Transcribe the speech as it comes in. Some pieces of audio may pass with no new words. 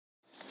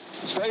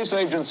The Space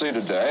Agency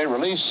today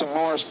released some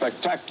more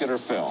spectacular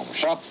film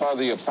shot by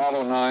the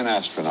Apollo 9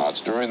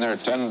 astronauts during their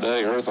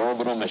 10-day Earth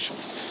orbital mission.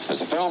 As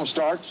the film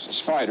starts,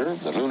 Spider,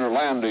 the lunar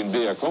landing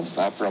vehicle,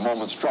 after a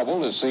moment's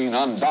trouble, is seen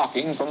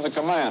undocking from the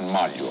command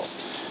module.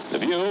 The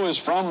view is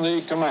from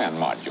the command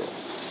module.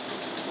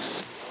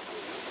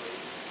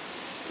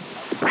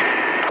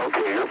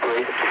 Okay, you're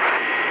free.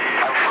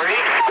 I'm free?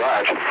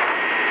 Roger.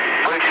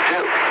 What did you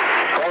do?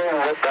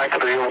 Oh, went back to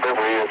the old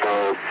memory and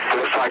put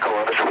a cycle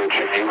on the switch,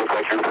 and you look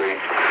like you're free.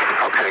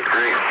 Okay,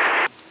 great.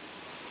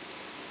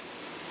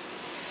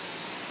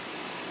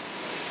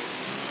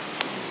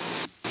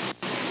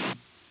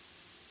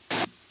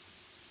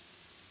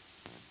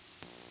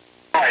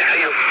 I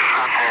see you.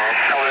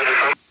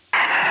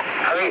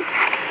 Great.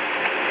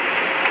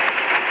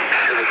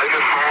 You're the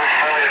biggest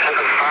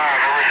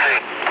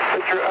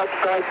but you're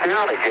upside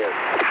down again.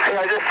 Hey,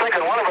 I just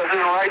thinking one of us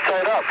isn't right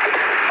side up.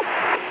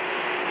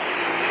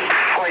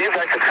 Boy, you've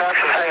got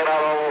contraptions hanging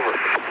out all over.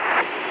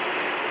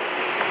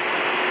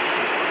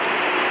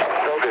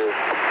 So good.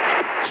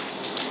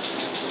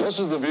 This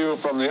is the view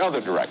from the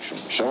other direction,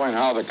 showing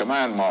how the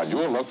command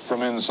module looked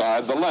from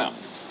inside the LEM.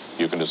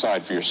 You can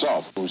decide for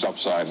yourself who's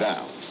upside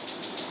down.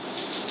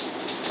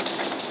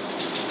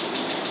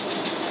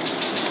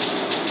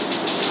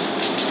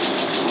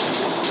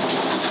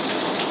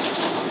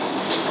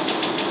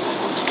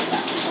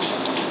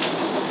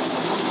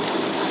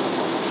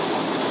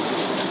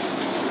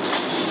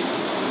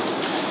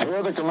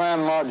 The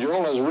command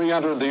module has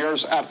re-entered the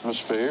Earth's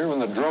atmosphere when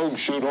the drogue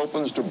chute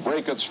opens to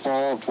break its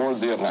fall toward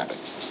the Atlantic.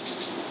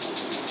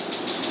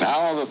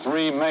 Now the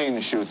three main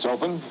chutes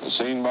open, as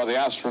seen by the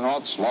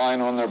astronauts lying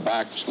on their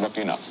backs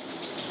looking up.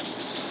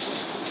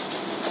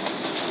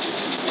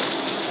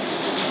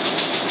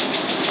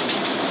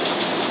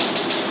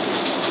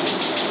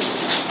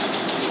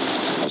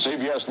 A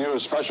CBS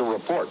News special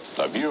report,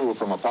 a view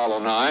from Apollo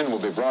 9, will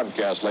be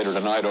broadcast later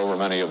tonight over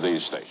many of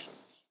these stations.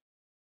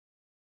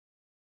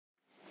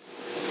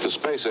 The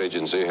Space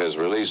Agency has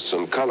released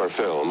some color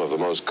film of the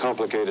most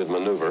complicated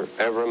maneuver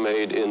ever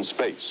made in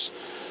space.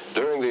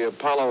 During the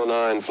Apollo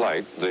 9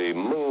 flight, the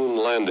moon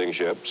landing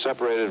ship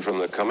separated from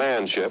the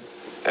command ship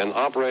and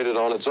operated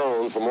on its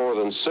own for more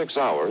than 6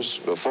 hours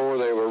before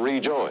they were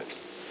rejoined.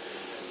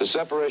 The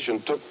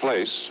separation took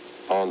place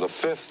on the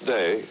 5th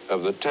day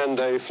of the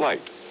 10-day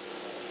flight.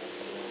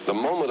 The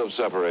moment of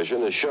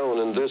separation is shown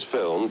in this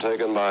film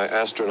taken by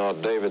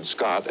astronaut David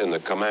Scott in the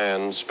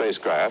command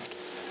spacecraft.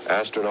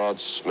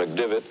 Astronauts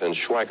McDivitt and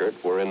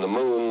Schweikert were in the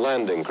moon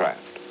landing craft.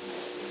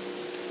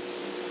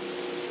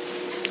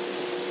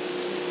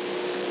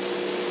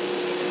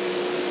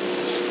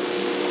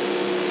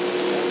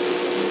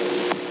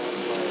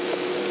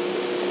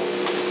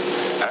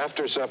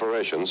 After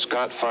separation,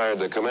 Scott fired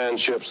the command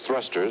ship's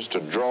thrusters to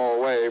draw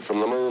away from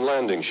the moon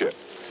landing ship.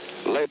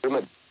 Later,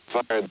 McDivitt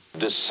fired the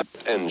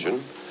descent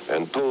engine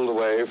and pulled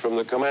away from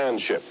the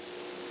command ship.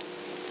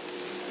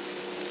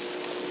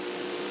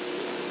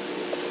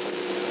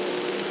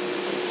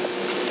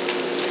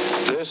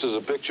 This is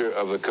a picture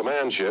of the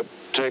command ship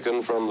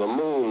taken from the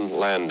moon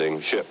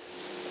landing ship.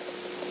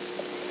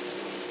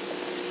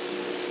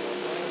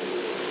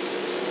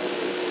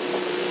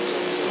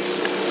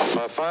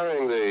 By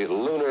firing the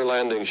lunar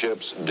landing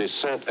ship's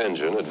descent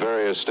engine at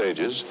various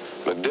stages,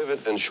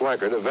 McDivitt and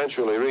Schweikert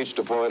eventually reached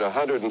a point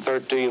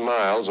 113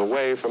 miles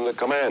away from the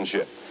command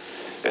ship.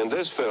 In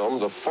this film,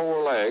 the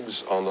 4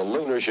 legs on the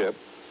lunar ship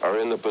are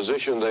in the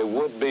position they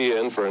would be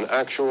in for an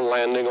actual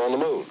landing on the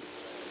moon.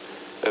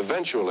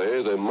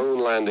 Eventually, the moon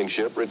landing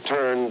ship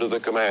returned to the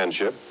command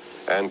ship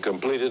and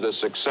completed a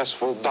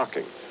successful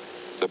docking.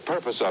 The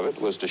purpose of it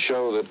was to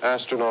show that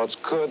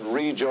astronauts could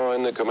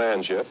rejoin the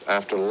command ship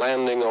after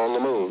landing on the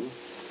moon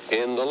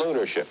in the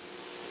lunar ship.